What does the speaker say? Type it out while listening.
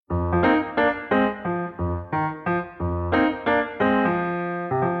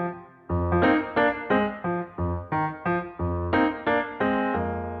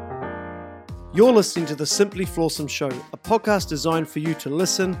You're listening to the Simply Flawsome Show, a podcast designed for you to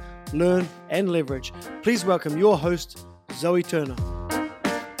listen, learn, and leverage. Please welcome your host, Zoe Turner.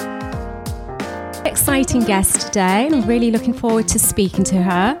 Exciting guest today. I'm really looking forward to speaking to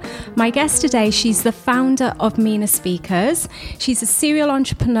her. My guest today, she's the founder of Mena Speakers. She's a serial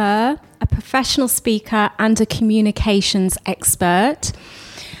entrepreneur, a professional speaker, and a communications expert.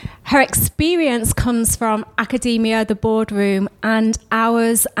 Her experience comes from academia, the boardroom, and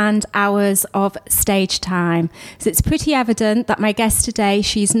hours of stage time. So it's pretty evident that my guest today,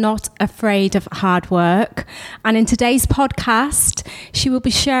 she's not afraid of hard work. And in today's podcast, she will be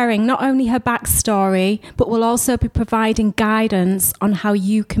sharing not only her backstory, but will also be providing guidance on how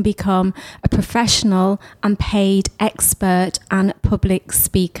you can become a professional and paid expert and public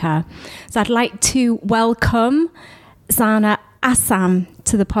speaker. So I'd like to welcome Saana Azzam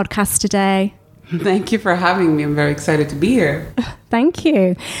to the podcast today. Thank you for having me. I'm very excited to be here. Thank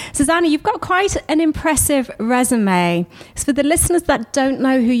you. Susanna, you've got quite an impressive resume. So for the listeners that don't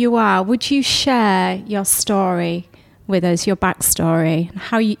know who you are, would you share your story with us, your backstory,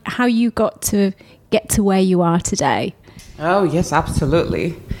 and how you got to get to where you are today? Oh, yes,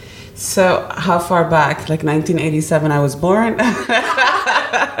 absolutely. So how far back? Like 1987 I was born?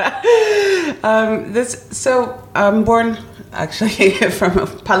 I'm born actually from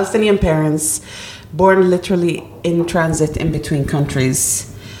Palestinian parents, born literally in transit in between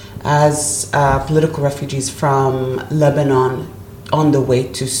countries as political refugees from Lebanon on the way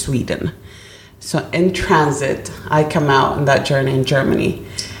to Sweden. So in transit, I come out on that journey in Germany.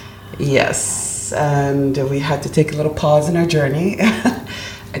 Yes, and we had to take a little pause in our journey.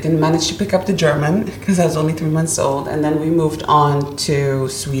 I didn't manage to pick up the German because I was only 3 months old. And then we moved on to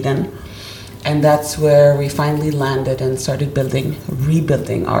Sweden. And that's where we finally landed and started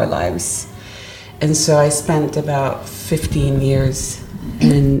rebuilding our lives. And so I spent about 15 years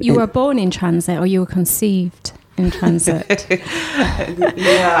You were born in transit, or you were conceived in transit?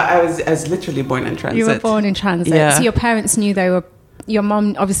 Yeah, I was literally born in transit. You were born in transit. Yeah. So your parents knew your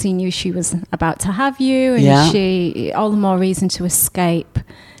mom obviously knew she was about to have you, and she, all the more reason to escape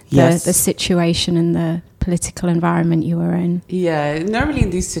the situation and the political environment you were in. Yeah, normally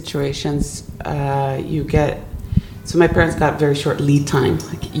in these situations, so my parents got very short lead time.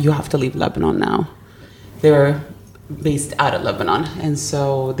 Like, you have to leave Lebanon now. They were based out of Lebanon, and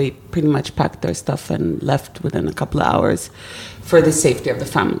so they pretty much packed their stuff and left within a couple of hours for the safety of the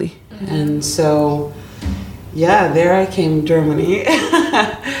family. Mm-hmm. And so, there I came, Germany,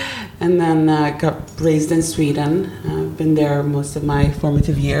 and then got raised in Sweden. I've been there most of my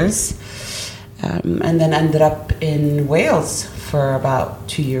formative years. And then ended up in Wales for about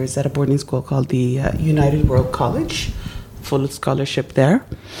 2 years at a boarding school called the United World College, full scholarship there.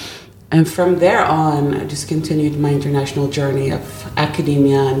 And from there on, I just continued my international journey of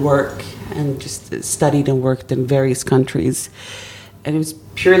academia and work, and just studied and worked in various countries. And it was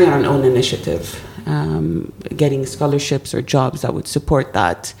purely on our own initiative, getting scholarships or jobs that would support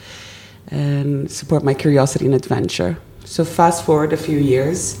that and support my curiosity and adventure. So fast forward a few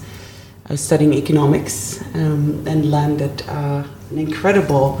years, I was studying economics and landed an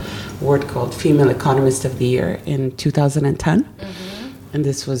incredible award called Female Economist of the Year in 2010. Mm-hmm. And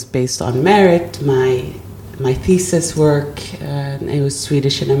this was based on merit, my thesis work, and it was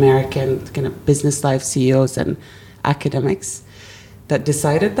Swedish and American kind of business life CEOs and academics that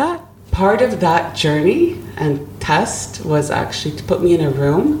decided that. Part of that journey and test was actually to put me in a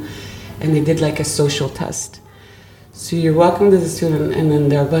room, and they did like a social test. So you're welcome to the student, and then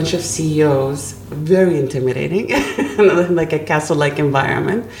there are a bunch of CEOs, very intimidating, like a castle-like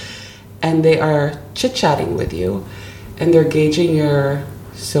environment, and they are chit-chatting with you, and they're gauging your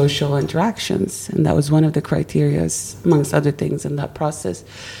social interactions, and that was one of the criteria, amongst other things, in that process.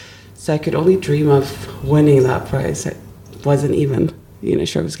 So I could only dream of winning that prize. I wasn't even,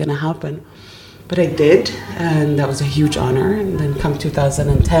 sure it was going to happen, but I did, and that was a huge honor. And then come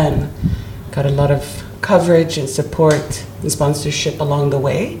 2010, got a lot of coverage and support and sponsorship along the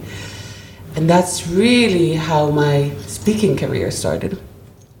way. And that's really how my speaking career started.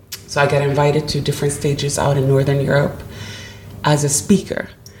 So I got invited to different stages out in Northern Europe as a speaker.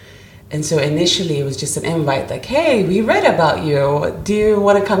 And so initially it was just an invite, like, hey, we read about you. Do you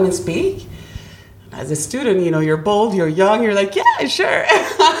want to come and speak? As a student, you're bold, you're young, you're like, yeah, sure.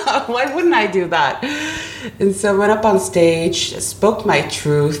 Why wouldn't I do that? And so I went up on stage, spoke my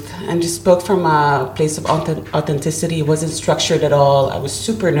truth, and just spoke from a place of authenticity. It wasn't structured at all. I was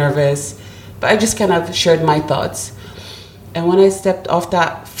super nervous, but I just kind of shared my thoughts. And when I stepped off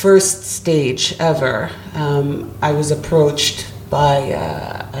that first stage ever, I was approached by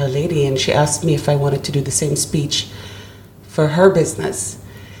a lady, and she asked me if I wanted to do the same speech for her business.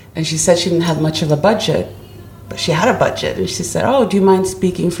 And she said she didn't have much of a budget, but she had a budget. And she said, "Oh, do you mind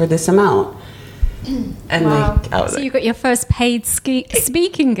speaking for this amount?" And wow. I was so you got your first paid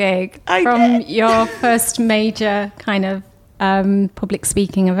speaking gig from your first major kind of public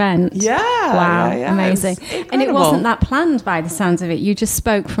speaking event. Yeah. Wow, yeah. amazing. And it wasn't that planned by the sounds of it. You just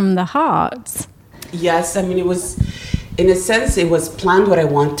spoke from the heart. Yes, I mean, it was, in a sense, it was planned what I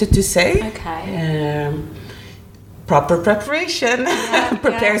wanted to say. Okay. Proper preparation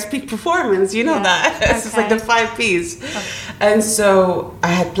prepares peak performance. You know that. It's like the 5 Ps. Okay. And so I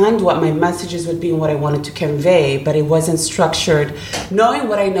had planned what my messages would be and what I wanted to convey, but it wasn't structured. Knowing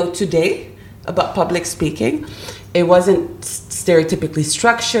what I know today about public speaking, it wasn't stereotypically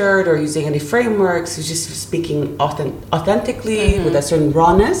structured or using any frameworks. It was just speaking authentically with a certain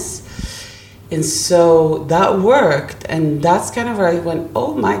rawness. And so that worked, and that's kind of where I went,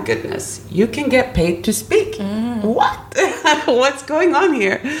 oh my goodness, you can get paid to speak. What? What's going on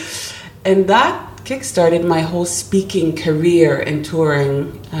here? And that kickstarted my whole speaking career and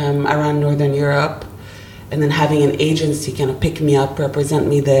touring around Northern Europe, and then having an agency kind of pick me up, represent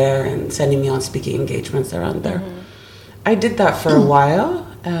me there, and sending me on speaking engagements around there. I did that for a while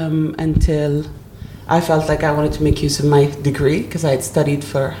until I felt like I wanted to make use of my degree, because I had studied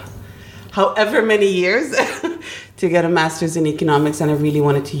for however many years to get a master's in economics, and I really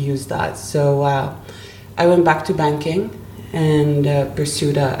wanted to use that. So I went back to banking and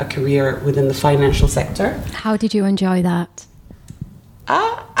pursued a career within the financial sector. How did you enjoy that?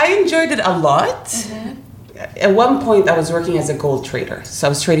 I enjoyed it a lot. At one point, I was working as a gold trader, so I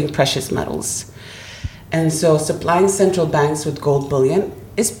was trading precious metals. And so supplying central banks with gold bullion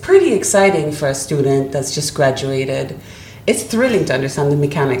is pretty exciting for a student that's just graduated. It's thrilling to understand the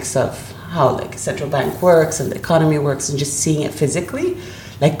mechanics of how like a central bank works and the economy works, and just seeing it physically,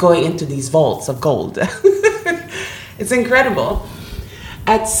 like going into these vaults of gold. It's incredible.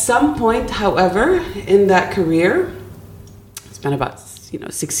 At some point, however, in that career, I spent about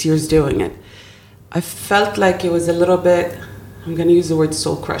 6 years doing it, I felt like it was a little bit, I'm going to use the word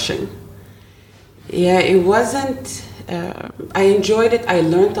soul crushing. Yeah, it wasn't, I enjoyed it, I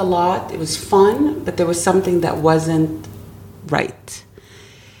learned a lot, it was fun, but there was something that wasn't right.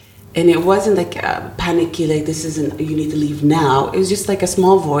 And it wasn't like panicky, like this isn't, you need to leave now. It was just like a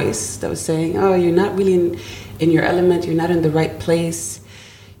small voice that was saying, oh, you're not really in your element, you're not in the right place,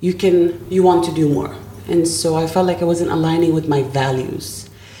 you want to do more. And so I felt like I wasn't aligning with my values.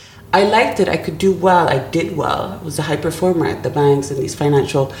 I liked it, I could do well, I did well. I was a high performer at the banks and these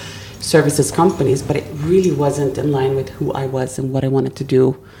financial services companies, but it really wasn't in line with who I was and what I wanted to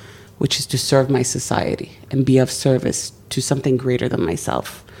do, which is to serve my society and be of service to something greater than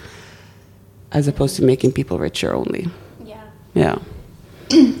myself, as opposed to making people richer only. Yeah.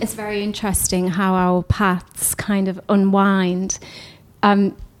 It's very interesting how our paths kind of unwind.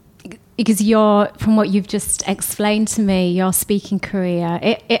 Because from what you've just explained to me, your speaking career,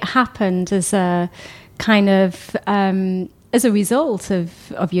 it happened as a kind of, as a result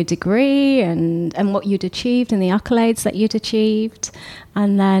of your degree and what you'd achieved and the accolades that you'd achieved.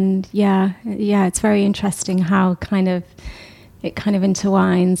 And then, it's very interesting how it kind of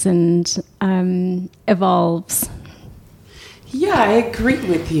intertwines and evolves. Yeah, I agree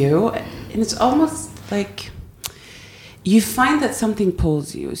with you. And it's almost like you find that something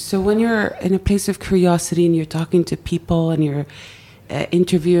pulls you. So when you're in a place of curiosity and you're talking to people and you're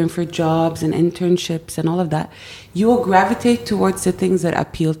interviewing for jobs and internships and all of that, you will gravitate towards the things that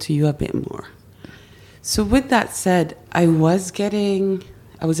appeal to you a bit more. So with that said, I was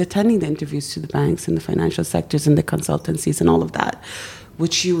attending the interviews to the banks and the financial sectors and the consultancies and all of that,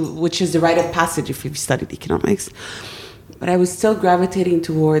 which is the rite of passage if you've studied economics. But I was still gravitating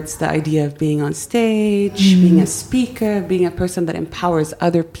towards the idea of being on stage, being a speaker, being a person that empowers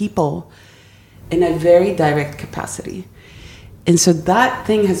other people in a very direct capacity. And so that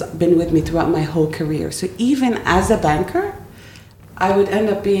thing has been with me throughout my whole career. So even as a banker, I would end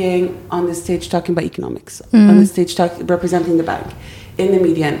up being on the stage talking about economics, on the stage representing the bank, in the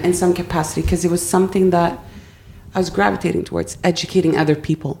media in some capacity, because it was something that I was gravitating towards, educating other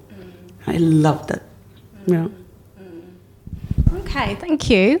people. I loved it. Yeah. Okay, thank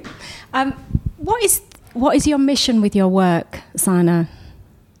you. What is your mission with your work, Saana?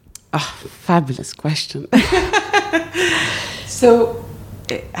 Fabulous question. So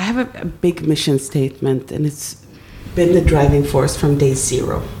I have a big mission statement, and it's been the driving force from day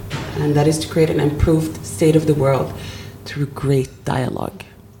zero, and that is to create an improved state of the world through great dialogue.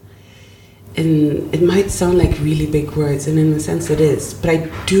 And it might sound like really big words, and in a sense it is, but I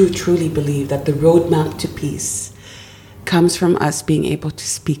do truly believe that the roadmap to peace comes from us being able to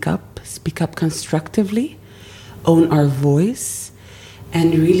speak up constructively, own our voice,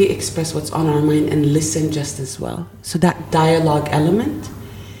 and really express what's on our mind and listen just as well. So that dialogue element,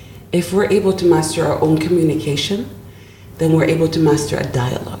 if we're able to master our own communication, then we're able to master a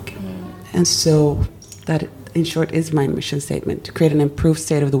dialogue. And so that, in short, is my mission statement, to create an improved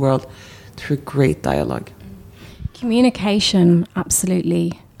state of the world through great dialogue. Communication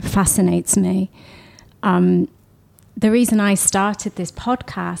absolutely fascinates me. The reason I started this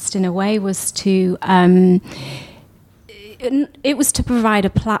podcast, in a way, was to provide a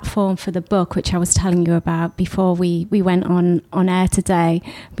platform for the book, which I was telling you about before we went on air today,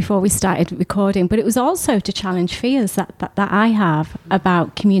 before we started recording. But it was also to challenge fears that I have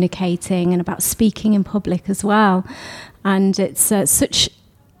about communicating and about speaking in public as well. And it's such...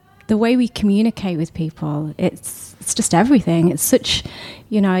 the way we communicate with people, it's just everything. It's such,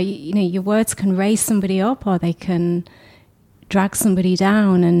 your words can raise somebody up or they can drag somebody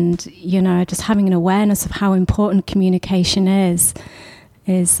down. And, just having an awareness of how important communication is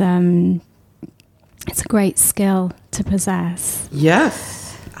it's a great skill to possess.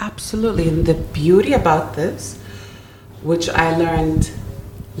 Yes, absolutely. And the beauty about this, which I learned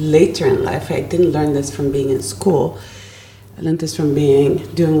later in life, I didn't learn this from being in school. I learned this from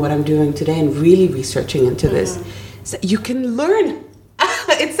doing what I'm doing today and really researching into this. So you can learn.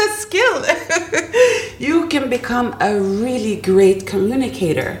 It's a skill. You can become a really great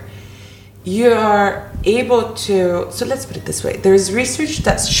communicator. You are able to, so let's put it this way. There's research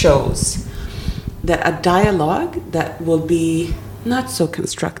that shows that a dialogue that will be not so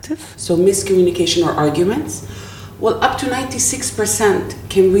constructive, so miscommunication or arguments, well, up to 96%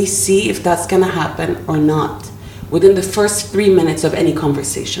 can we see if that's going to happen or not within the first 3 minutes of any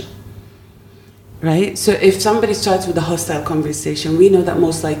conversation, right? So if somebody starts with a hostile conversation, we know that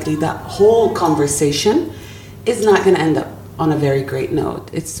most likely that whole conversation is not going to end up on a very great note.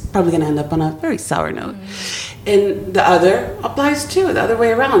 It's probably going to end up on a very sour note. And the other applies too, the other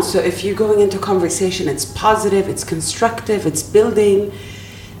way around. So if you're going into conversation, it's positive, it's constructive, it's building,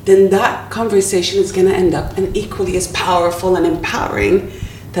 then that conversation is going to end up an equally as powerful and empowering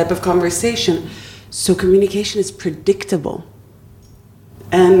type of conversation. So communication is predictable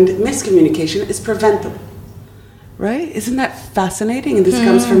and miscommunication is preventable, right? Isn't that fascinating? And this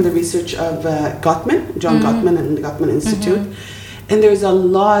comes from the research of John Gottman and the Gottman Institute. And there's a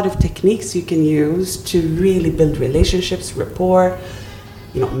lot of techniques you can use to really build relationships, rapport,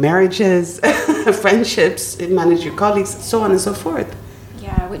 marriages, friendships, manage your colleagues, so on and so forth.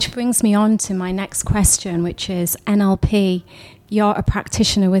 Yeah, which brings me on to my next question, which is NLP. You're a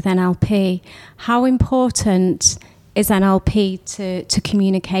practitioner with NLP. How important is NLP to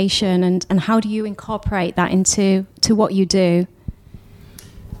communication, and how do you incorporate that into what you do?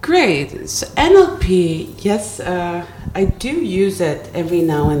 Great. So NLP, yes, I do use it every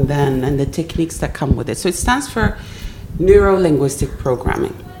now and then, and the techniques that come with it. So it stands for Neuro-Linguistic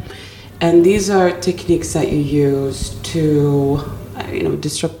Programming. And these are techniques that you use to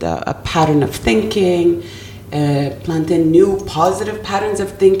disrupt a pattern of thinking, plant in new positive patterns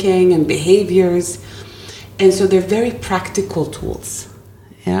of thinking and behaviors. And so they're very practical tools.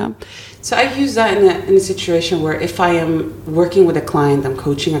 Yeah. So I use that in a situation where if I am working with a client, I'm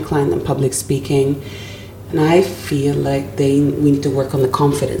coaching a client in public speaking, and I feel like we need to work on the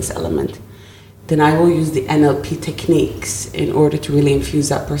confidence element, then I will use the NLP techniques in order to really infuse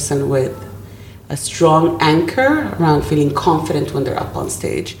that person with a strong anchor around feeling confident when they're up on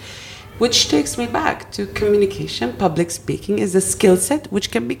stage. Which takes me back to communication. Public speaking is a skill set which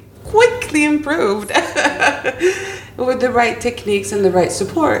can be quickly improved with the right techniques and the right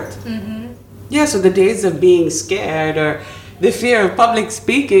support. Yeah, so the days of being scared or the fear of public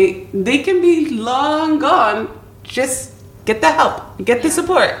speaking, they can be long gone. Just get the help, get the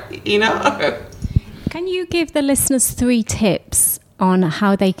support, Can you give the listeners 3 tips on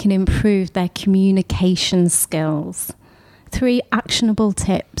how they can improve their communication skills? 3 actionable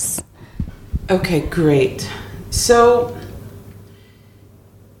tips. Okay, great. So,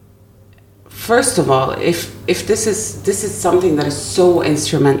 first of all, if this is something that is so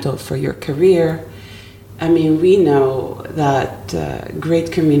instrumental for your career, I mean, we know that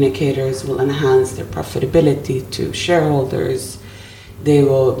great communicators will enhance their profitability to shareholders. They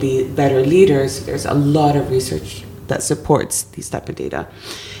will be better leaders. There's a lot of research that supports these type of data.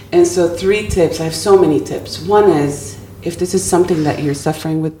 And so 3 tips, I have so many tips. One is, if this is something that you're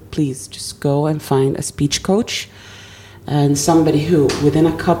suffering with, please just go and find a speech coach and somebody who, within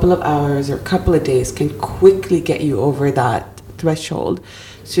a couple of hours or a couple of days, can quickly get you over that threshold.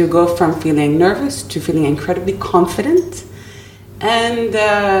 So you go from feeling nervous to feeling incredibly confident and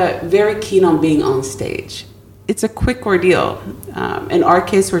very keen on being on stage. It's a quick ordeal. In our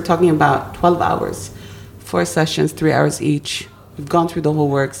case, we're talking about 12 hours, 4 sessions, 3 hours each. We've gone through the whole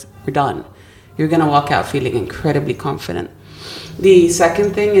works. We're done. You're going to walk out feeling incredibly confident. The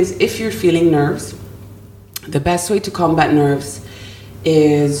second thing is, if you're feeling nerves, the best way to combat nerves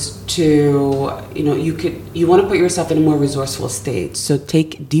is to, you want to put yourself in a more resourceful state. So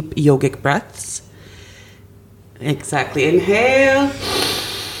take deep yogic breaths. Exactly. Inhale.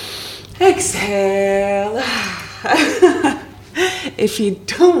 Exhale. If you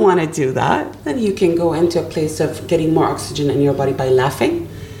don't want to do that, then you can go into a place of getting more oxygen in your body by laughing.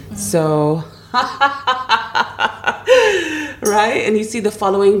 So, right? And you see the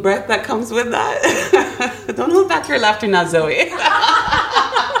following breath that comes with that. Don't hold back your laughter now, Zoe.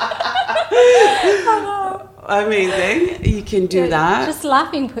 Amazing. You can do that. Just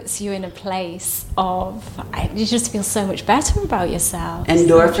laughing puts you in a place of, you just feel so much better about yourself.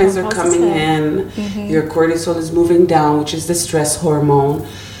 Endorphins are coming in. Mm-hmm. Your cortisol is moving down, which is the stress hormone.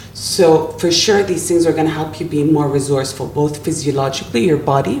 So for sure, these things are going to help you be more resourceful, both physiologically, your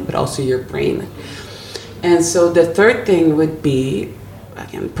body, but also your brain. And so the third thing would be,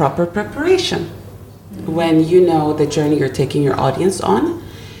 again, proper preparation. Mm-hmm. When you know the journey you're taking your audience on,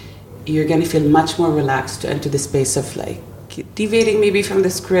 you're going to feel much more relaxed to enter the space of like deviating maybe from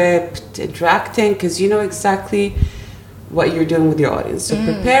the script, interacting, because you know exactly what you're doing with your audience. So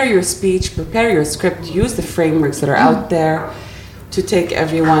prepare your speech, prepare your script, use the frameworks that are out there to take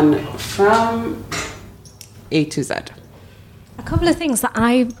everyone from A to Z. A couple of things that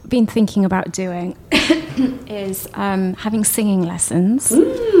I've been thinking about doing is having singing lessons.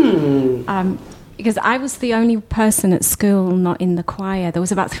 Because I was the only person at school not in the choir. There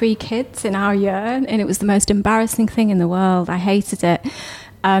was about 3 kids in our year, and it was the most embarrassing thing in the world. I hated it.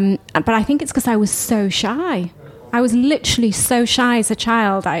 But I think it's because I was so shy. I was literally so shy as a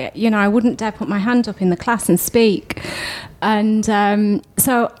child. I wouldn't dare put my hand up in the class and speak. And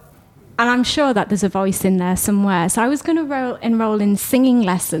I'm sure that there's a voice in there somewhere. So I was going to enroll in singing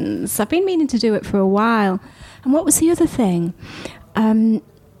lessons. I've been meaning to do it for a while. And what was the other thing?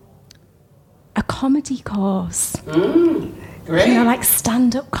 A comedy course. Great. Like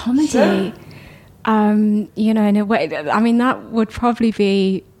stand-up comedy. Sure. In a way, that would probably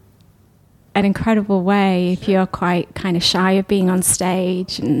be an incredible way if you're quite kind of shy of being on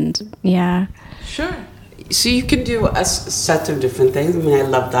stage, and yeah. Sure. So you can do a set of different things. I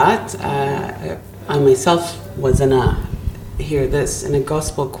love that. I myself was in a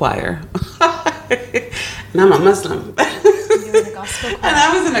gospel choir. And I'm a Muslim. You were in a gospel choir. And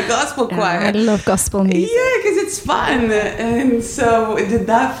I was in a gospel choir. I love gospel music. Yeah, because it's fun. And so I did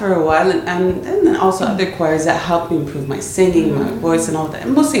that for a while. And then also other choirs that helped me improve my singing, my voice and all that.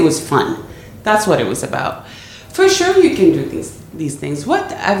 And mostly it was fun. That's what it was about. For sure you can do these things.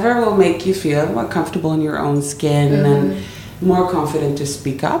 Whatever will make you feel more comfortable in your own skin and more confident to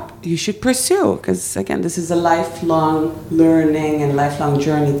speak up, you should pursue. Because again, this is a lifelong learning and lifelong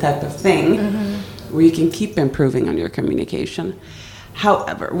journey type of thing where you can keep improving on your communication.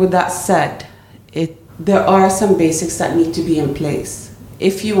 However, with that said, there are some basics that need to be in place.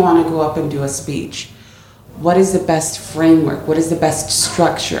 If you want to go up and do a speech, what is the best framework? What is the best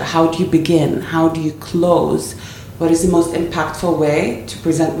structure? How do you begin? How do you close? What is the most impactful way to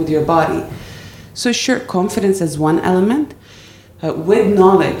present with your body? So sure, confidence is one element. With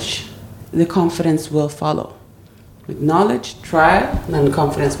knowledge, the confidence will follow. With knowledge, try, and then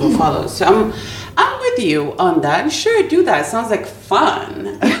confidence will follow. So I'm with you on that. Sure, do that. It sounds like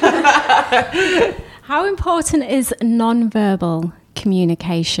fun. How important is nonverbal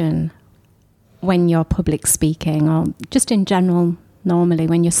communication when you're public speaking, or just in general, normally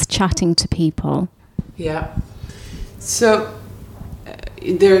when you're chatting to people? Yeah. So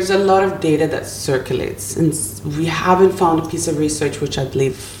there's a lot of data that circulates, and we haven't found a piece of research which I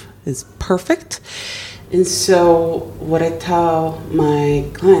believe is perfect. And so what I tell my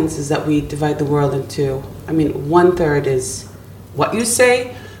clients is that we divide the world into, 1/3 is what you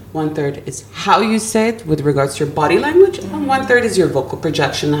say, 1/3 is how you say it with regards to your body language, and 1/3 is your vocal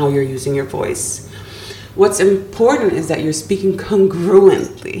projection, how you're using your voice. What's important is that you're speaking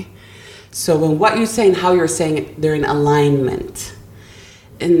congruently. So when what you say and how you're saying it, they're in alignment.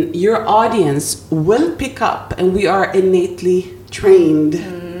 And your audience will pick up, and we are innately trained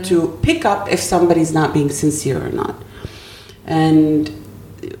to pick up if somebody's not being sincere or not. And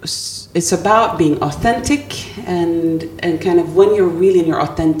it's about being authentic and kind of when you're really in your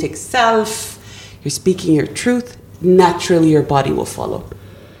authentic self, you're speaking your truth, naturally your body will follow.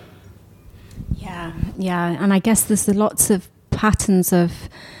 Yeah. And I guess there's lots of patterns of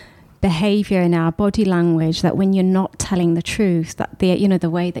behavior and our body language, that when you're not telling the truth, that the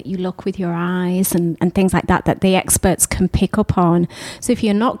way that you look with your eyes and things like that the experts can pick up on. So if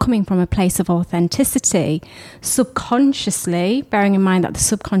you're not coming from a place of authenticity, subconsciously, bearing in mind that the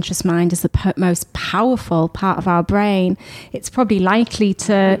subconscious mind is the most powerful part of our brain, it's probably likely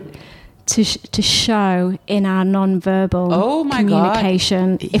to show in our non-verbal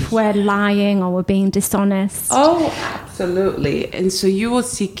communication if we're lying or we're being dishonest. Oh, absolutely. And so you will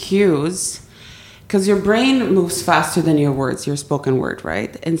see cues, because your brain moves faster than your words, your spoken word,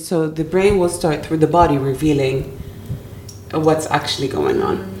 right? And so the brain will start through the body revealing what's actually going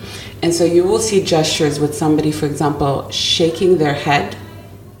on. And so you will see gestures with somebody, for example, shaking their head,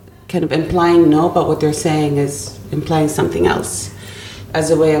 kind of implying no, but what they're saying is implying something else, as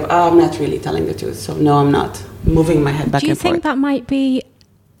a way of, I'm not really telling the truth, so no, I'm not. Moving my head back and forth. Do you think that might be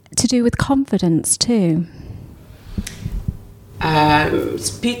to do with confidence too?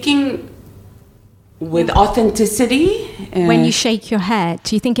 Speaking with authenticity. When you shake your head,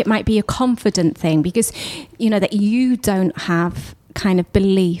 do you think it might be a confident thing? Because, that you don't have kind of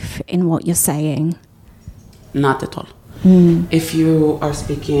belief in what you're saying. Not at all. If you are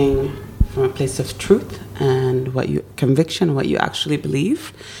speaking from a place of truth and conviction, what you actually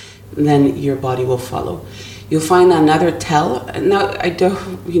believe, then your body will follow. You'll find another tell. Now,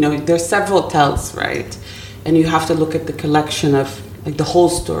 there's several tells, right? And you have to look at the collection of the whole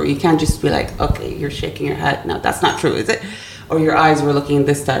story. You can't just be like, okay, you're shaking your head. No, that's not true, is it? Or your eyes were looking in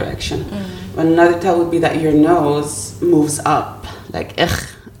this direction. But another tell would be that your nose moves up, like, ugh.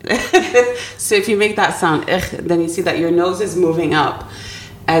 So if you make that sound, ugh, then you see that your nose is moving up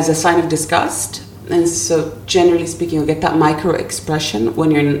as a sign of disgust. And so generally speaking, you'll get that micro expression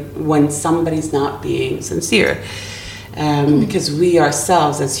when somebody's not being sincere. Because we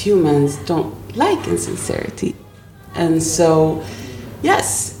ourselves as humans don't like insincerity. And so,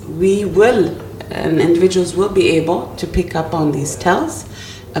 yes, we will, and individuals will be able to pick up on these tells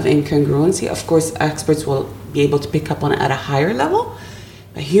of incongruency. Of course, experts will be able to pick up on it at a higher level.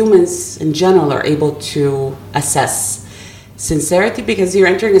 But humans in general are able to assess sincerity, because you're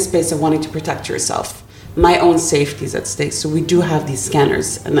entering a space of wanting to protect yourself. My own safety is at stake. So we do have these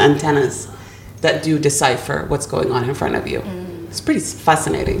scanners and antennas that do decipher what's going on in front of you. It's pretty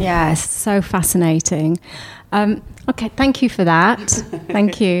fascinating. Yes, so fascinating. Okay, thank you for that.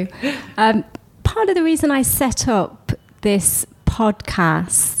 Thank you. Part of the reason I set up this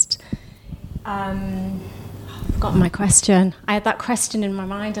podcast, I've forgotten my question. I had that question in my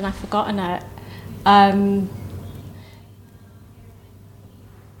mind and I've forgotten it.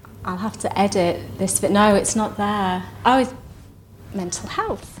 I'll have to edit this bit. No, it's not there. Oh, it's mental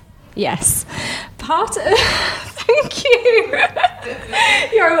health. Yes. Thank you.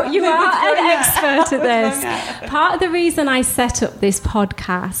 You are an expert at this. Part of the reason I set up this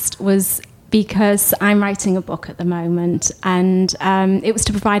podcast was because I'm writing a book at the moment, and it was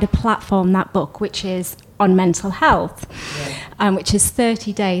to provide a platform, that book, which is on mental health, which is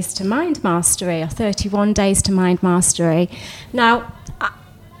 30 Days to Mind Mastery, or 31 Days to Mind Mastery. Now,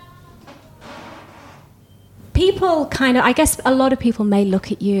 people I guess a lot of people may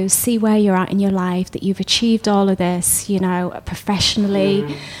look at you, see where you're at in your life, that you've achieved all of this,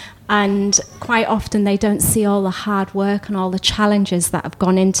 professionally, and quite often they don't see all the hard work and all the challenges that have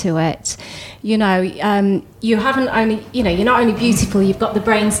gone into it. You haven't only, you're not only beautiful, you've got the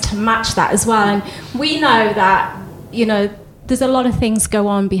brains to match that as well. And we know that, there's a lot of things go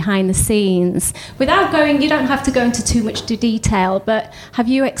on behind the scenes. You don't have to go into too much detail, but have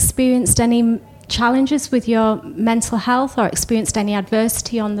you experienced any challenges with your mental health, or experienced any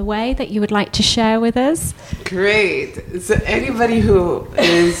adversity on the way that you would like to share with us? Great. So anybody who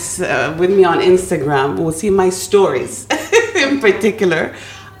is with me on Instagram will see my stories in particular,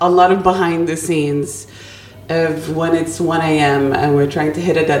 a lot of behind the scenes of when it's 1 a.m. and we're trying to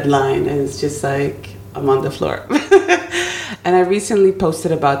hit a deadline, and it's just like I'm on the floor. And I recently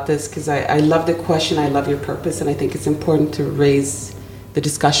posted about this because I love the question, I love your purpose, and I think it's important to raise the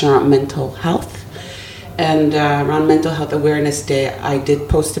discussion around mental health. And around Mental Health Awareness Day, I did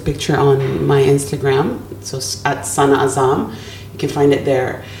post a picture on my Instagram, so at Saana Azzam, you can find it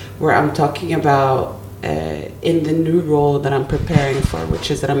there, where I'm talking about in the new role that I'm preparing for,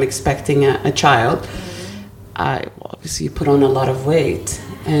 which is that I'm expecting a child. I obviously put on a lot of weight,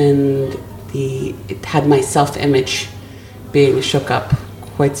 and it had my self-image being shook up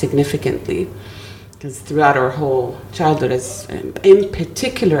quite significantly. Because throughout our whole childhood, in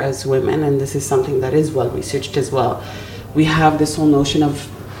particular as women, and this is something that is well researched as well, we have this whole notion of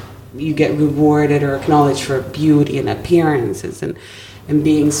you get rewarded or acknowledged for beauty and appearances and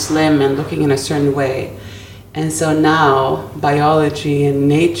being slim and looking in a certain way. And so now biology and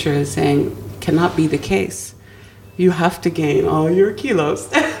nature is saying, cannot be the case. You have to gain all your kilos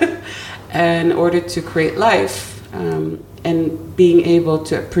in order to create life. And being able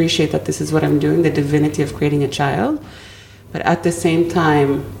to appreciate that this is what I'm doing, the divinity of creating a child, but at the same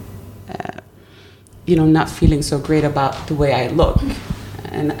time, not feeling so great about the way I look,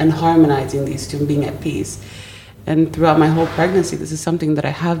 and harmonizing these two and being at peace. And throughout my whole pregnancy, this is something that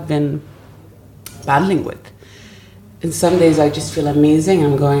I have been battling with. And some days I just feel amazing.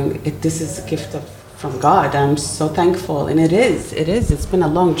 I'm going, this is a gift from God. I'm so thankful. And it is. It's been a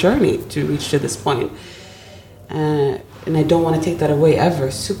long journey to reach to this point. And I don't want to take that away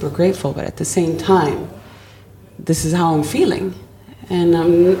ever. Super grateful, but at the same time, this is how I'm feeling. And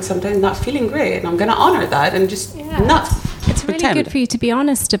I'm sometimes not feeling great. And I'm going to honor that and just not It's really pretend. good for you to be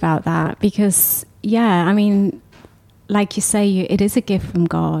honest about that because, I mean, like you say, it is a gift from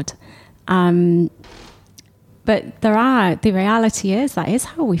God. But the reality is that is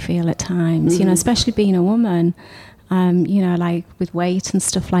how we feel at times, especially being a woman, like with weight and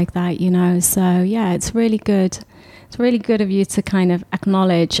stuff like that, So, it's really good. It's really good of you to kind of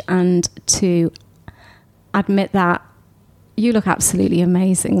acknowledge and to admit that you look absolutely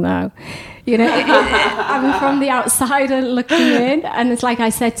amazing, though. I'm from the outsider looking in, and it's like I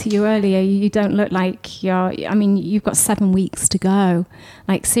said to you earlier, you don't look like you've got 7 weeks to go.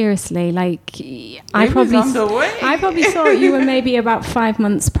 Like, seriously, like, I probably thought you were maybe about 5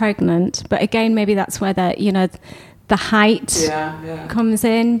 months pregnant, but again, maybe that's where the height comes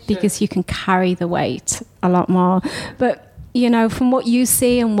in because you can carry the weight a lot more. But, from what you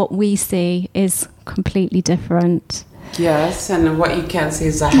see and what we see is completely different. Yes, and what you can see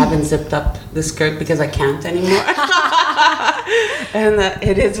is I haven't zipped up the skirt because I can't anymore. And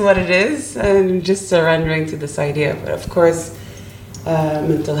it is what it is, and just surrendering to this idea. But of course,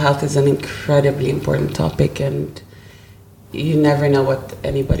 mental health is an incredibly important topic, and you never know what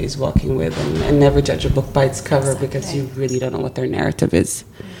anybody's walking with, and never judge a book by its cover because you really don't know what their narrative is.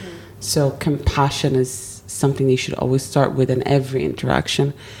 So compassion is something you should always start with in every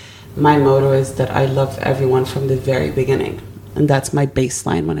interaction. My motto is that I love everyone from the very beginning. And that's my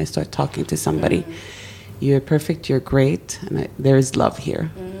baseline when I start talking to somebody. You're perfect, you're great, and there is love here.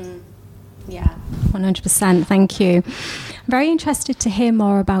 Yeah, 100%. Thank you. I'm very interested to hear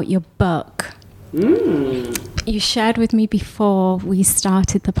more about your book. You shared with me before we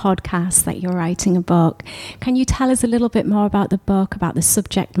started the podcast that you're writing a book. Can you tell us a little bit more about the book, about the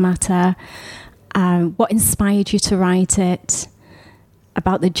subject matter, what inspired you to write it?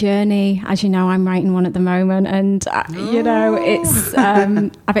 About the journey. As you know, I'm writing one at the moment, and it's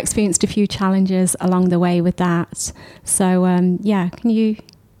I've experienced a few challenges along the way with that. So can you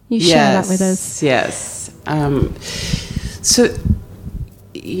share that with us? Yes. So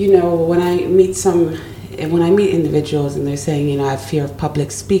when I meet individuals and they're saying, I have fear of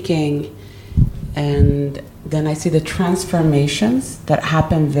public speaking, and then I see the transformations that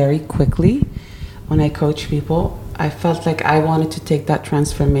happen very quickly when I coach people. I felt like I wanted to take that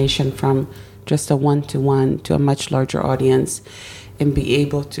transformation from just a one-to-one to a much larger audience and be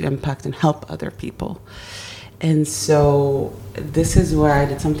able to impact and help other people. And so this is where I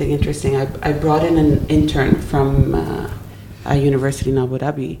did something interesting. I brought in an intern from a university in Abu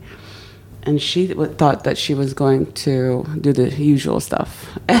Dhabi, and she thought that she was going to do the usual stuff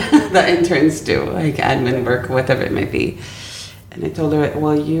that interns do, like admin work, whatever it may be. And I told her,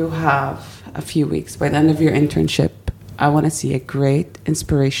 well, you have a few weeks. By the end of your internship, I want to see a great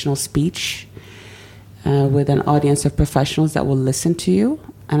inspirational speech with an audience of professionals that will listen to you,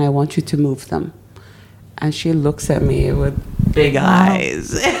 and I want you to move them. And she looks at me with big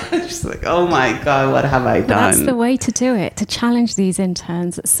eyes. She's like, oh my God, what have I done? That's the way to do it, to challenge these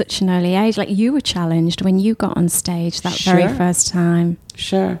interns at such an early age. Like you were challenged when you got on stage that very first time.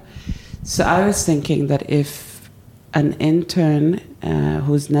 Sure. So I was thinking that if an intern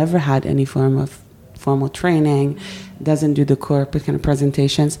who's never had any form of formal training, doesn't do the corporate kind of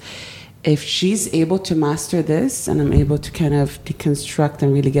presentations, if she's able to master this, and I'm able to kind of deconstruct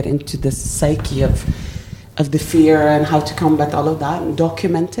and really get into the psyche of the fear and how to combat all of that and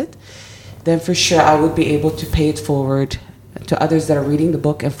document it, then for sure I would be able to pay it forward to others that are reading the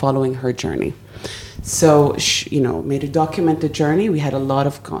book and following her journey. So, made her document the journey. We had a lot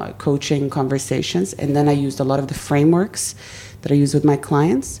of coaching conversations, and then I used a lot of the frameworks that I use with my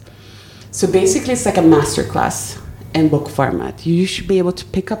clients. So basically, it's like a masterclass in book format. You should be able to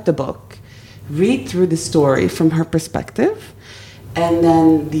pick up the book, read through the story from her perspective, and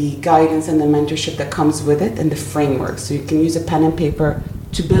then the guidance and the mentorship that comes with it and the framework. So you can use a pen and paper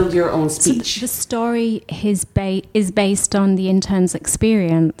to build your own speech. So the story is based on the intern's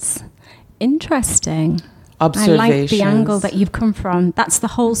experience. Interesting. observations. I like the angle that you've come from. That's the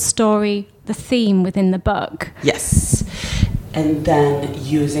whole story, the theme within the book. Yes. And then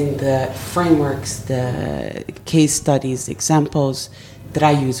using the frameworks, the case studies, examples that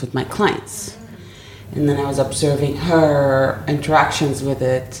I use with my clients. And then I was observing her interactions with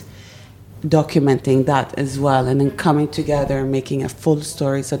it, documenting that as well, and then coming together, making a full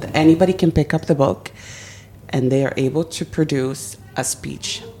story so that anybody can pick up the book and they are able to produce a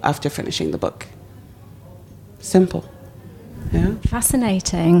speech after finishing the book. Simple. Yeah.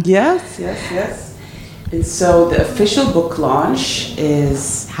 Fascinating. Yes. And so the official book launch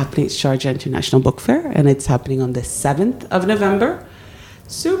is happening at Sharjah International Book Fair, and it's happening on the 7th of November.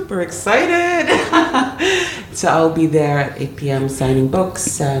 Super excited! So I'll be there at 8 p.m. signing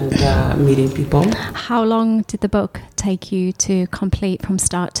books and meeting people. How long did the book take you to complete from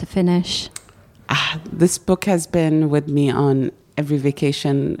start to finish? This book has been with me on every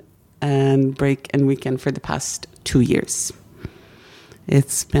vacation and break and weekend for the past 2 years.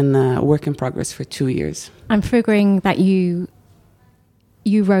 It's been a work in progress for 2 years. I'm figuring that you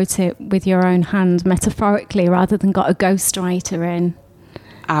wrote it with your own hand, metaphorically, rather than got a ghostwriter in.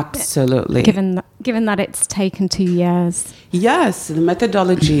 Absolutely. Given that it's taken 2 years. Yes, the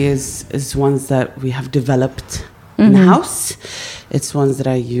methodology is ones that we have developed in-house. It's ones that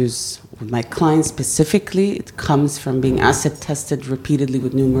I use with my clients specifically. It comes from being asset tested repeatedly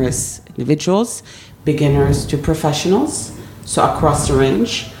with numerous individuals, beginners to professionals, so across the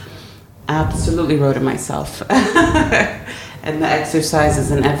range. Absolutely wrote it myself. And the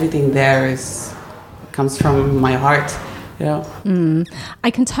exercises and everything there comes from my heart. Yeah. I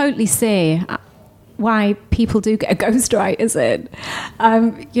can totally see why people do get ghostwriters in.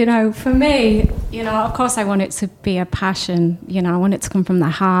 For me, of course I want it to be a passion. I want it to come from the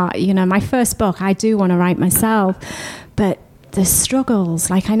heart. My first book, I do want to write myself, but the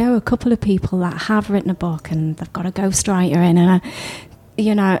struggles, like I know a couple of people that have written a book and they've got a ghostwriter in,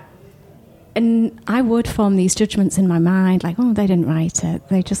 and I would form these judgments in my mind, like, oh, they didn't write it.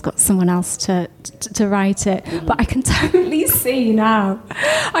 They just got someone else to write it. But I can totally see now.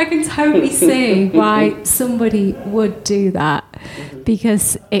 I can totally see why somebody would do that,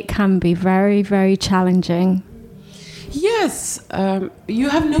 because it can be very, very challenging. Yes. You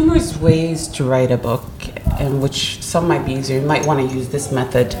have numerous ways to write a book, in which some might be easier. You might want to use this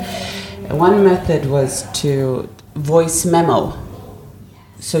method. One method was to voice memo.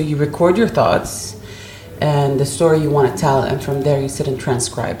 So you record your thoughts and the story you want to tell, and from there you sit and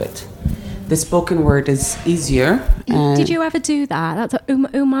transcribe it. The spoken word is easier. Did you ever do that? That's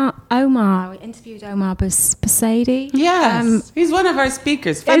Omar. We interviewed Omar Basadi. Yes, he's one of our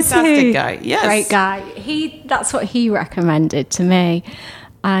speakers. Fantastic guy. Yes, great guy. That's what he recommended to me,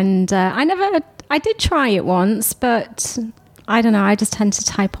 and I did try it once, but I don't know, I just tend to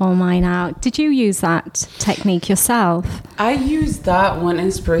type all mine out. Did you use that technique yourself? I used that when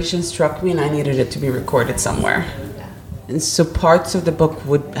inspiration struck me and I needed it to be recorded somewhere. And so parts of the book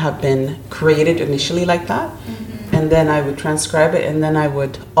would have been created initially like that. And then I would transcribe it, and then I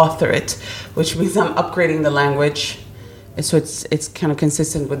would author it, which means I'm upgrading the language. So it's kind of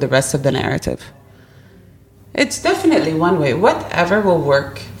consistent with the rest of the narrative. It's definitely one way. Whatever will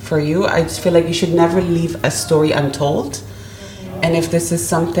work for you. I just feel like you should never leave a story untold. And if this is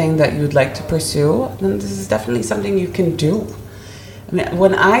something that you'd like to pursue, then this is definitely something you can do. I mean,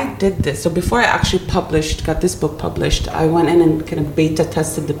 when I did this, so before I actually got this book published, I went in and kind of beta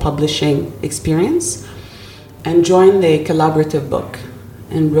tested the publishing experience and joined a collaborative book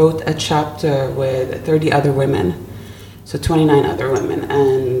and wrote a chapter with 30 other women, so 29 other women,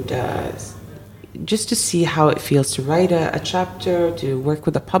 and just to see how it feels to write a chapter, to work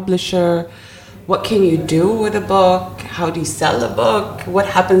with a publisher. What can you do with a book? How do you sell a book? What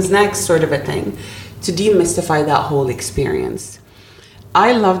happens next? Sort of a thing. To demystify that whole experience.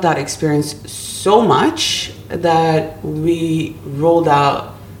 I love that experience so much that we rolled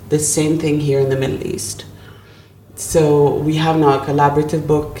out the same thing here in the Middle East. So we have now a collaborative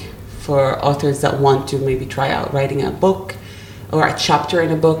book for authors that want to maybe try out writing a book or a chapter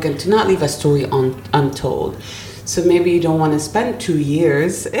in a book and to not leave a story untold. So maybe you don't want to spend 2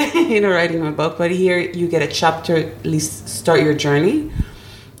 years, writing a book, but here you get a chapter, at least start your journey,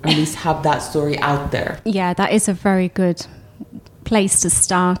 or at least have that story out there. Yeah, that is a very good place to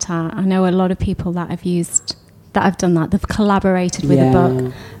start at. I know a lot of people that have done that. They've collaborated with a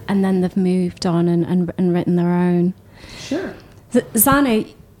book and then they've moved on and written their own. Sure.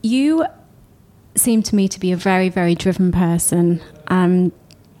 Saana, you seem to me to be a very, very driven person.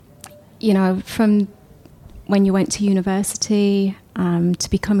 From when you went to university, to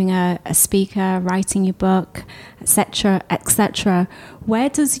becoming a speaker, writing your book, etc., etc. Where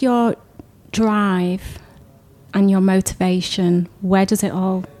does your drive and your motivation? Where does it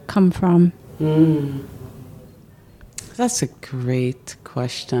all come from? That's a great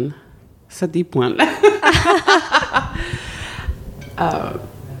question. It's a deep one.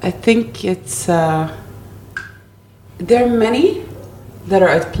 I think it's... there are many that are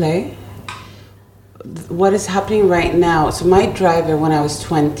at play. What is happening right now? So my driver when I was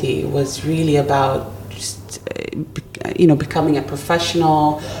 20 was really about just, becoming a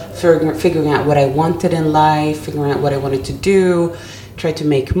professional, figuring out what I wanted in life, figuring out what I wanted to do, try to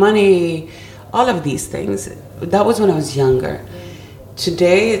make money, all of these things. That was when I was younger.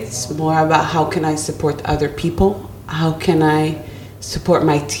 Today, it's more about how can I support other people? How can I support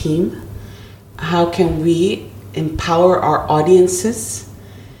my team? How can we empower our audiences?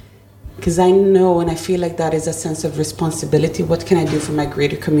 Because I know and I feel like that is a sense of responsibility. What can I do for my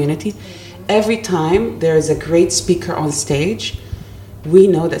greater community? Every time there is a great speaker on stage, we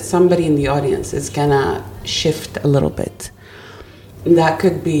know that somebody in the audience is gonna shift a little bit. And that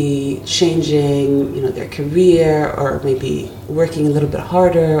could be changing, their career, or maybe working a little bit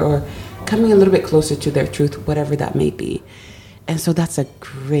harder, or coming a little bit closer to their truth, whatever that may be. And so that's a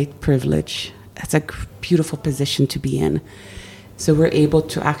great privilege. That's a beautiful position to be in. So we're able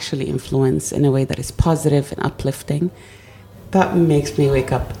to actually influence in a way that is positive and uplifting. That makes me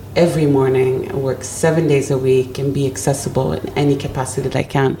wake up every morning and work 7 days a week and be accessible in any capacity that I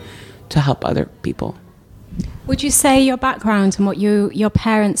can to help other people. Would you say your background and what your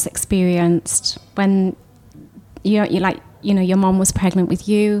parents experienced when your mom was pregnant with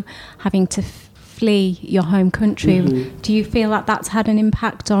you, having to flee your home country, do you feel that that's had an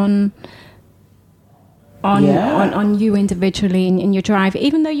impact on you individually in your drive?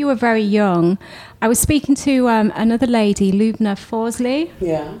 Even though you were very young, I was speaking to another lady, Lubna Forsley,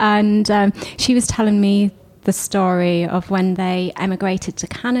 and she was telling me the story of when they emigrated to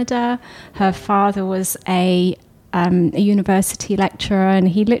Canada. Her father was a university lecturer, and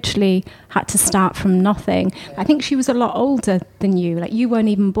he literally had to start from nothing. I think she was a lot older than you. Like, you weren't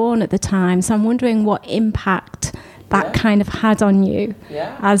even born at the time. So I'm wondering what impact that kind of had on you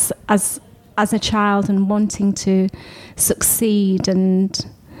as a child and wanting to succeed. And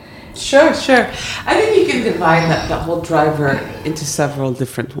Sure. I think you can divide that whole driver into several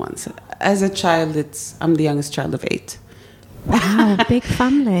different ones. As a child, I'm the youngest child of 8. Wow, big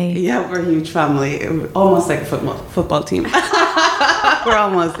family. Yeah, we're a huge family. Almost like a football team. We're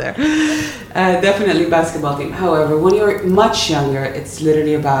almost there. Definitely basketball team. However, when you're much younger, it's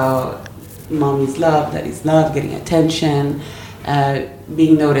literally about mommy's love, daddy's love, getting attention,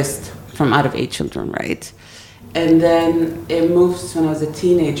 being noticed from out of 8 children, right? And then it moves, when I was a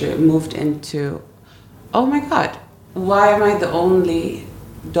teenager, it moved into, oh my God, why am I the only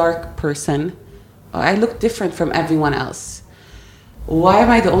dark person? I look different from everyone else. Why am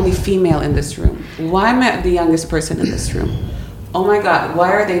I the only female in this room? Why am I the youngest person in this room? Oh my God,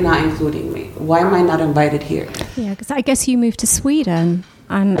 why are they not including me? Why am I not invited here? Yeah, because I guess you moved to Sweden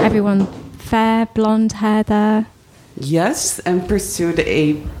and everyone fair, blonde hair there. Yes, and pursued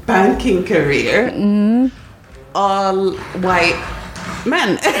a banking career. All white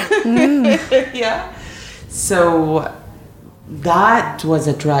men. Yeah. So that was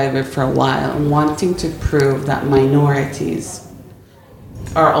a driver for a while, wanting to prove that minorities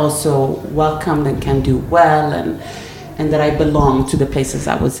are also welcomed and can do well, and that I belong to the places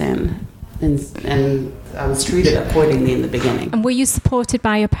I was in. And I was treated accordingly in the beginning. And were you supported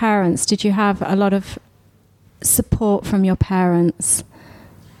by your parents? Did you have a lot of support from your parents?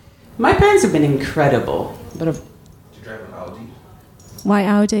 My parents have been incredible. But Did you drive an Audi? White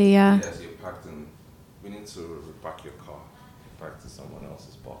Audi, yeah. Yes, you parked in. We need to repack your car. You parked in someone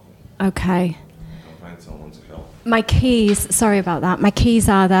else's parking. Okay. You can find someone to help. My keys, sorry about that. My keys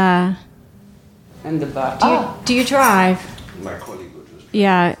are there. and the back. Do you drive? My colleague would just.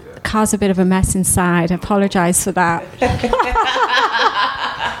 Yeah. The car's a bit of a mess inside. I apologise for that.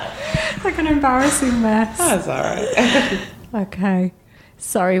 Like an embarrassing mess. That's all right. Okay.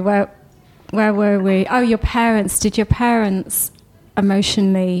 Sorry, where were we? Oh, your parents. Did your parents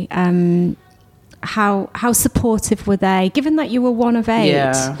emotionally, how supportive were they, given that you were one of 8?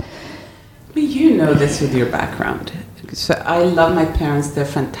 Yeah. But you know this with your background. So I love my parents. They're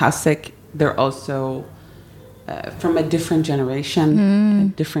fantastic. They're also from a different generation,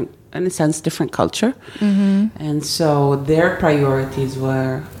 different, in a sense, different culture. Mm-hmm. And so their priorities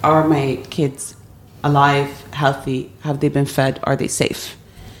were, are my kids alive, healthy? Have they been fed? Are they safe?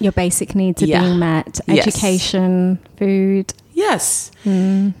 Your basic needs are being met. Education, food. Yes.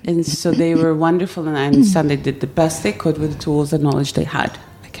 And so they were wonderful, and I understand they did the best they could with the tools and knowledge they had.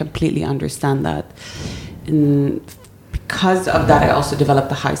 I completely understand that. And because of that, I also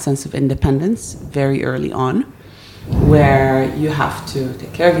developed a high sense of independence very early on. where you have to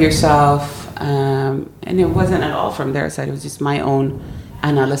take care of yourself. And it wasn't at all from their side. It was just my own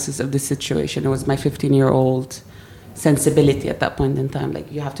analysis of the situation. It was my 15-year-old sensibility at that point in time.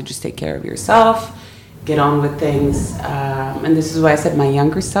 Like, you have to just take care of yourself, get on with things. And this is why I said my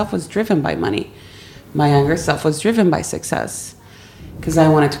younger self was driven by money. My younger self was driven by success, because I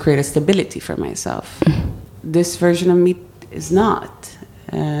wanted to create a stability for myself. This version of me is not.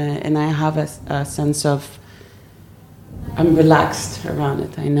 And I have a sense of, I'm relaxed around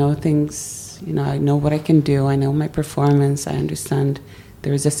it. I know things, I know what I can do. I know my performance. I understand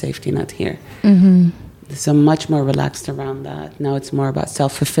there is a safety net here. So I'm much more relaxed around that. Now it's more about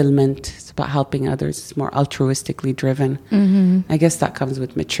self-fulfillment. It's about helping others. It's more altruistically driven. I guess that comes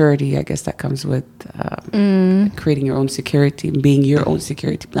with maturity. I guess that comes with creating your own security and being your own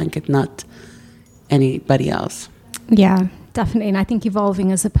security blanket, not anybody else. Yeah, definitely. And I think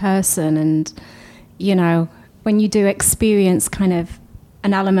evolving as a person, and, when you do experience kind of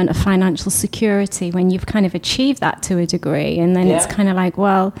an element of financial security, when you've kind of achieved that to a degree, and then it's kind of like,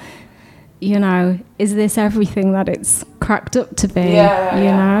 well, is this everything that it's cracked up to be?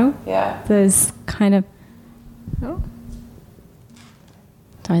 Yeah. There's kind of... Oh.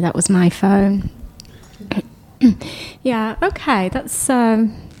 Sorry, that was my phone. Yeah, okay, that's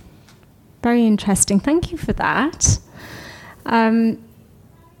very interesting. Thank you for that.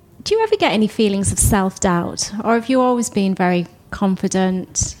 Do you ever get any feelings of self-doubt? Or have you always been very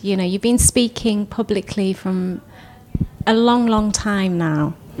confident? You've been speaking publicly from a long, long time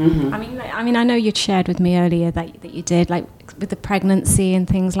now. I mean, I know you'd shared with me earlier that you did, like with the pregnancy and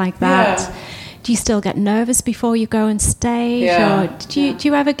things like that. Yeah. Do you still get nervous before you go on stage? Yeah. Or do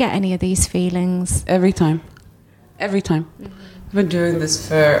you ever get any of these feelings? Every time. I've been doing this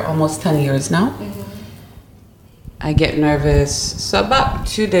for almost 10 years now. I get nervous. So about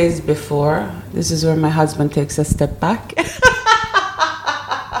 2 days before, this is where my husband takes a step back.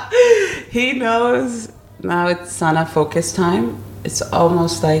 He knows now it's Saana focus time. It's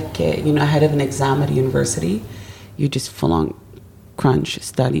almost like, ahead of an exam at a university, you just full on crunch,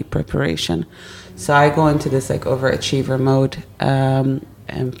 study, preparation. So I go into this like overachiever mode and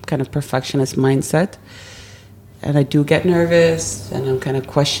kind of perfectionist mindset. And I do get nervous, and I'm kind of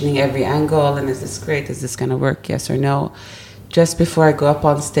questioning every angle. And is this great? Is this going to work? Yes or no? Just before I go up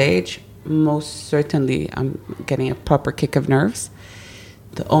on stage, most certainly I'm getting a proper kick of nerves.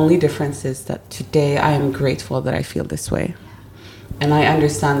 The only difference is that today I am grateful that I feel this way. And I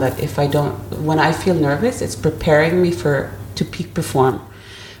understand that when I feel nervous, it's preparing me to peak perform.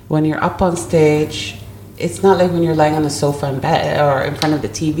 When you're up on stage, it's not like when you're lying on the sofa in bed or in front of the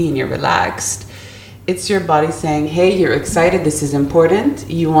TV and you're relaxed. It's your body saying, hey, you're excited, this is important.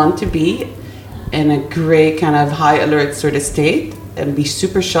 You want to be in a great kind of high alert sort of state and be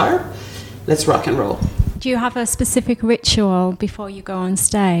super sharp. Let's rock and roll. Do you have a specific ritual before you go on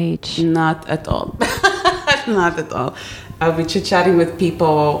stage? Not at all. Not at all. I'll be chit-chatting with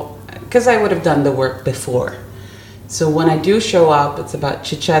people because I would have done the work before. So when I do show up, it's about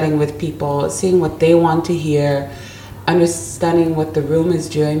chit-chatting with people, seeing what they want to hear, understanding what the room is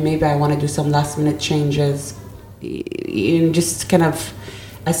doing. Maybe I want to do some last-minute changes, and just kind of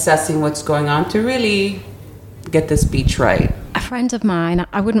assessing what's going on to really get the speech right. A friend of mine,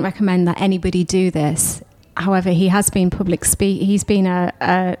 I wouldn't recommend that anybody do this. However, he has been he's been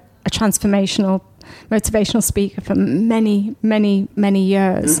a transformational, motivational speaker for many, many, many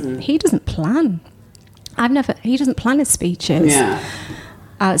years. He doesn't plan. He doesn't plan his speeches. Yeah.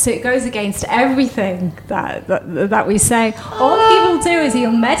 So it goes against everything that we say. All he will do is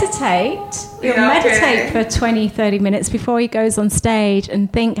he'll meditate. He'll meditate for 20, 30 minutes before he goes on stage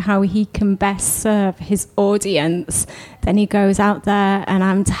and think how he can best serve his audience. Then he goes out there, and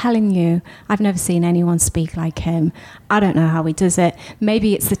I'm telling you, I've never seen anyone speak like him. I don't know how he does it.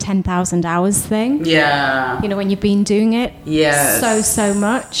 Maybe it's the 10,000 hours thing. Yeah. When you've been doing it so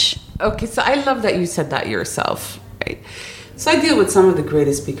much. Okay, so I love that you said that yourself, right? So I deal with some of the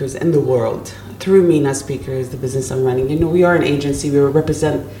greatest speakers in the world through Mena Speakers, the business I'm running. We are an agency. We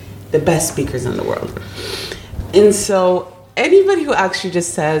represent the best speakers in the world. And so anybody who actually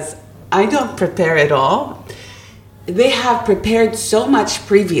just says, I don't prepare at all, they have prepared so much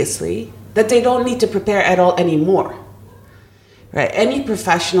previously that they don't need to prepare at all anymore. Right? Any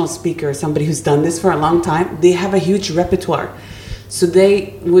professional speaker, somebody who's done this for a long time, they have a huge repertoire. So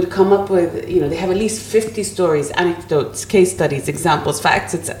they would come up with, they have at least 50 stories, anecdotes, case studies, examples,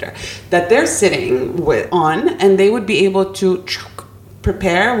 facts, etc., that they're sitting on, and they would be able to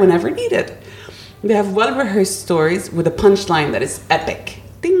prepare whenever needed. They have well-rehearsed stories with a punchline that is epic.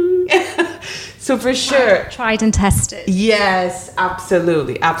 Ding! So for sure. Tried and tested. Yes,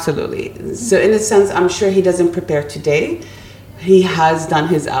 absolutely. Absolutely. So in a sense, I'm sure he doesn't prepare today. He has done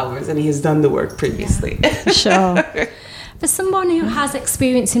his hours and he has done the work previously. Sure. For someone who has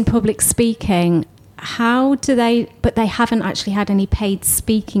experience in public speaking, but they haven't actually had any paid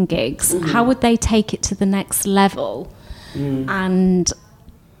speaking gigs, how would they take it to the next level and,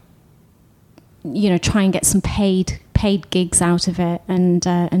 try and get some paid gigs out of it and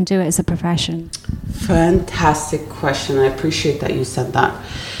do it as a profession? Fantastic question. I appreciate that you said that.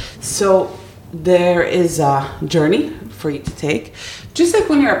 So there is a journey for you to take, just like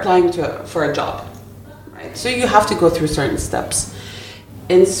when you're applying for a job, right? So you have to go through certain steps.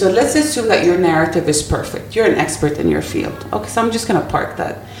 And so let's assume that your narrative is perfect. You're an expert in your field. Okay, so I'm just going to park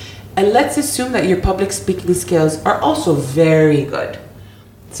that. And let's assume that your public speaking skills are also very good.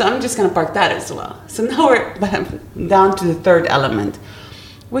 So I'm just going to park that as well. So now we're down to the third element,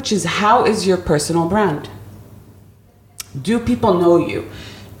 which is, how is your personal brand? Do people know you?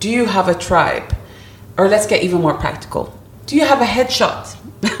 Do you have a tribe? Or let's get even more practical. Do you have a headshot?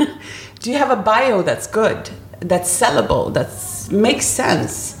 Do you have a bio that's good, that's sellable, that makes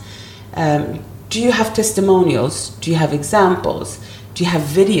sense? Do you have testimonials? Do you have examples? Do you have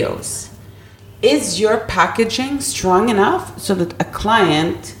videos? Is your packaging strong enough so that a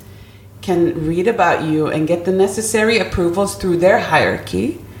client can read about you and get the necessary approvals through their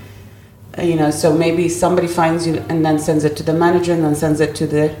hierarchy? So maybe somebody finds you and then sends it to the manager and then sends it to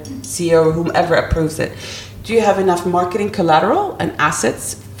the CEO or whomever approves it. Do you have enough marketing collateral and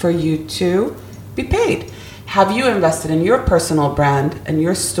assets for you to be paid? Have you invested in your personal brand and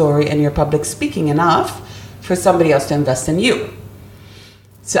your story and your public speaking enough for somebody else to invest in you?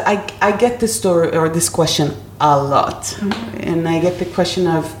 So I get this story or this question a lot. And I get the question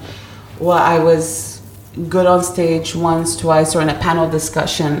of, well, I was good on stage once, twice, or in a panel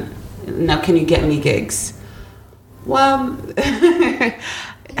discussion. Now, can you get me gigs? Well,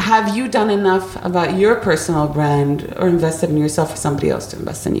 have you done enough about your personal brand or invested in yourself for somebody else to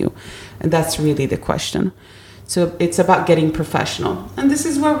invest in you? And that's really the question. So it's about getting professional. And this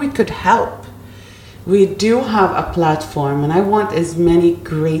is where we could help. We do have a platform, and I want as many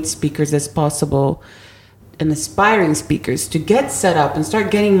great speakers as possible and aspiring speakers to get set up and start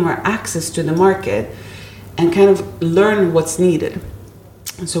getting more access to the market and kind of learn what's needed.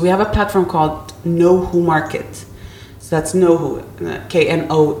 So we have a platform called Know Who Market. So that's Know Who,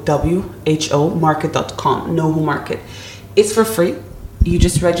 KNOWHO market.com, Know Who Market. It's for free. You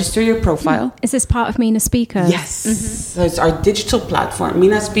just register your profile. Is this part of Mena Speakers? Yes. So it's our digital platform.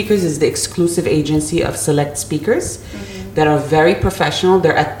 Mena Speakers is the exclusive agency of select speakers that are very professional.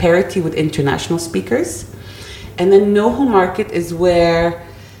 They're at parity with international speakers. And then Know Who Market is where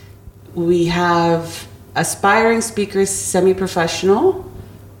we have aspiring speakers, semi-professional,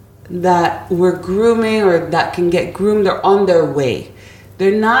 that we're grooming or that can get groomed or on their way.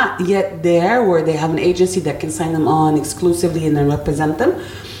 They're not yet there where they have an agency that can sign them on exclusively and then represent them,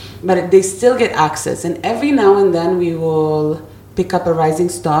 but they still get access. And every now and then we will pick up a rising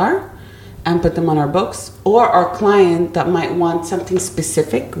star and put them on our books, or our client that might want something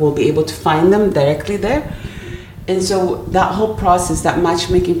specific will be able to find them directly there. And so that whole process, that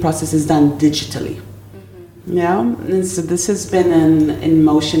matchmaking process, is done digitally. Yeah, and so this has been in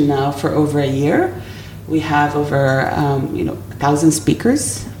motion now for over a year. We have over 1,000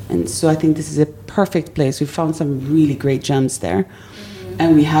 speakers, and so I think this is a perfect place. We found some really great gems there,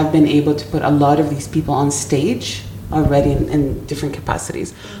 and we have been able to put a lot of these people on stage already in different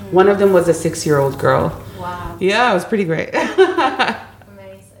capacities. One of them was a 6-year-old girl. Wow. Yeah, it was pretty great.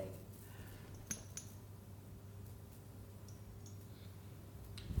 Amazing.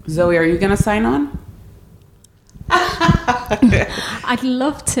 Zoe, are you gonna sign on? I'd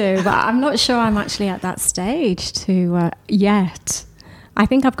love to, but I'm not sure I'm actually at that stage to yet. I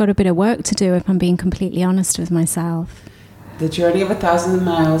think I've got a bit of work to do, if I'm being completely honest with myself. The journey of 1,000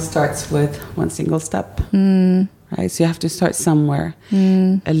 miles starts with one single step. Right? So you have to start somewhere.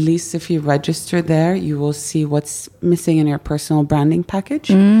 At least if you register there, you will see what's missing in your personal branding package.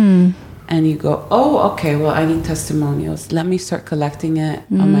 And you go, oh, okay, well, I need testimonials. Let me start collecting it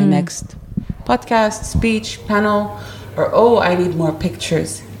on my next podcast, speech, panel. Or, oh, I need more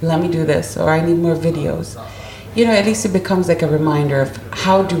pictures. Let me do this. Or I need more videos. At least it becomes like a reminder of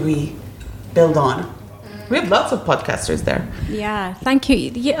how do we build on. We have lots of podcasters there. Yeah, thank you.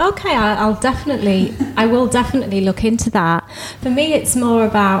 Yeah, okay, I will definitely look into that. For me, it's more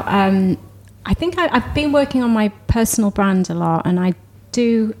about, I think I've been working on my personal brand a lot, and I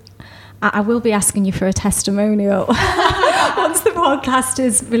will be asking you for a testimonial. once the podcast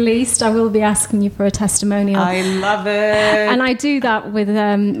is released, I will be asking you for a testimonial. I love it. And I do that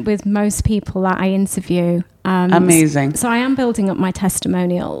with most people that I interview. Amazing. So I am building up my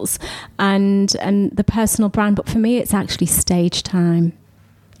testimonials and the personal brand, but for me, it's actually stage time.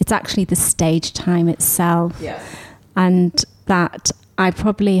 It's actually the stage time itself. Yes. And that I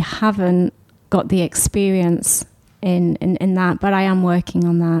probably haven't got the experience in that, but I am working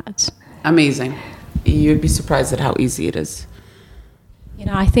on that. Amazing. You'd be surprised at how easy it is. You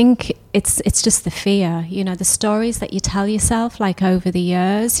know, I think it's just the fear, you know, the stories that you tell yourself, like over the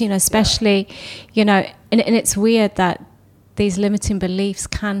years, you know, especially, you know, and it's weird that these limiting beliefs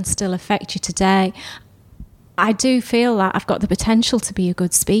can still affect you today. I do feel that I've got the potential to be a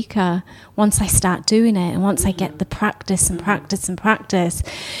good speaker once I start doing it and once I get the practice and practice and practice.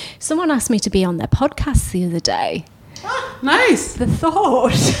 Someone asked me to be on their podcast the other day. Nice. The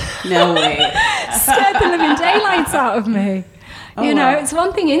thought. No way. Scared the living daylights out of me. Oh, you know, wow. it's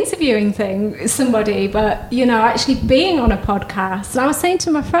one thing interviewing somebody, but, you know, actually being on a podcast. And I was saying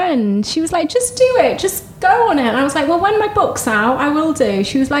to my friend, she was like, just do it, just go on it. And I was like, well, when my book's out, I will do.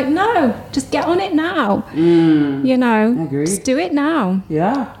 She was like, no, just get on it now. You know, Agreed. just do it now.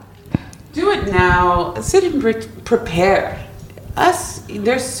 Yeah. Do it now. Sit and prepare.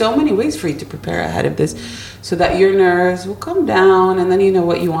 There's so many ways for you to prepare ahead of this so that your nerves will come down and then you know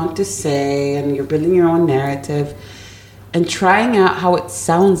what you want to say and you're building your own narrative and trying out how it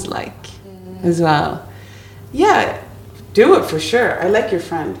sounds like as well. Yeah, do it for sure. I like your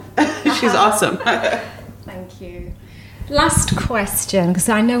friend. She's awesome. Thank you. Last question, because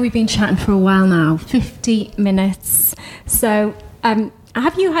I know we've been chatting for a while now, 50 minutes. So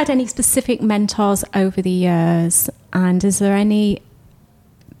have you had any specific mentors over the years? And is there any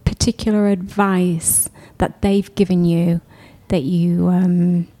particular advice that they've given you that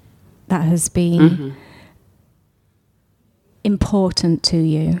you that has been important to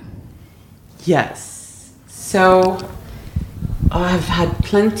you? Yes. So I've had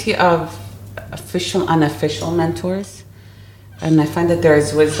plenty of official, unofficial mentors. And I find that there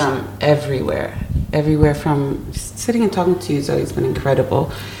is wisdom everywhere. Everywhere from just sitting and talking to you has always been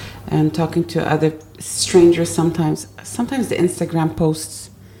incredible. And talking to other strangers sometimes. Sometimes the Instagram posts,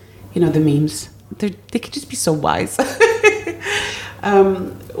 you know, the memes, they could just be so wise.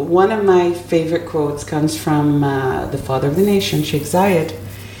 One of my favorite quotes comes from the father of the nation, Sheikh Zayed.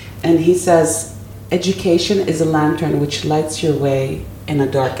 And he says, education is a lantern which lights your way in a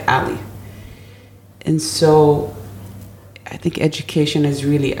dark alley. And so I think education is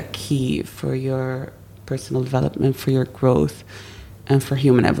really a key for your personal development, for your growth, and for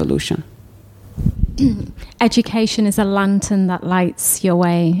human evolution. Education is a lantern that lights your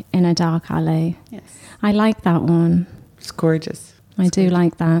way in a dark alley. Yes. I like that one. It's gorgeous. I do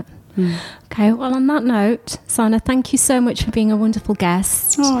like that. Okay, well, on that note, Saana, thank you so much for being a wonderful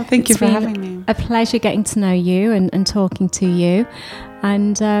guest. Oh, thank you for having me. A pleasure getting to know you and talking to you.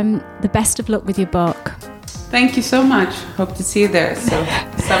 And the best of luck with your book. Thank you so much. Hope to see you there. So,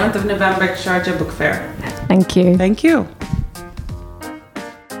 7th of November, Sharjah Book Fair. Thank you. Thank you.